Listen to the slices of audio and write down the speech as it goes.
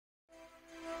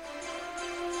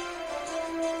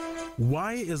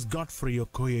Why is Godfrey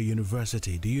Okoye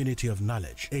University the unity of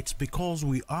knowledge? It's because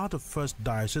we are the first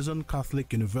diocesan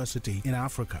Catholic university in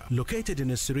Africa, located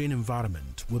in a serene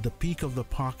environment with the peak of the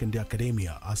park in the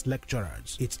academia as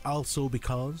lecturers. It's also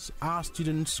because our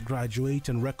students graduate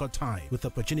in record time with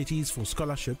opportunities for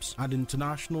scholarships and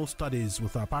international studies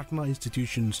with our partner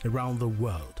institutions around the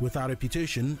world. With our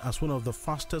reputation as one of the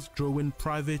fastest growing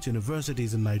private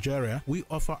universities in Nigeria, we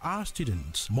offer our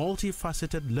students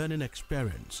multifaceted learning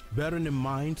experience, bearing in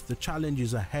mind the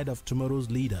challenges ahead of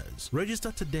tomorrow's leaders. Register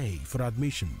today for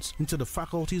admissions into the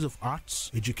faculties of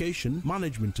Arts, Education,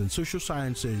 Management and Social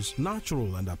Sciences,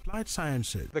 Natural and Applied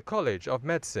Sciences, the College of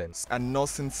Medicine and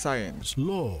Nursing Science,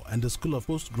 Law and the School of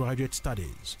Postgraduate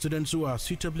Studies. Students who are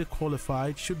suitably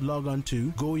qualified should log on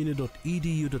to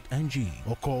gouni.edu.ng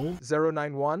or call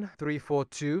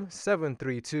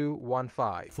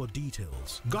 091-342-73215 for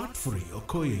details. Godfrey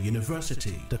Okoye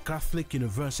University, the Catholic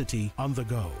University on the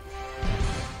go.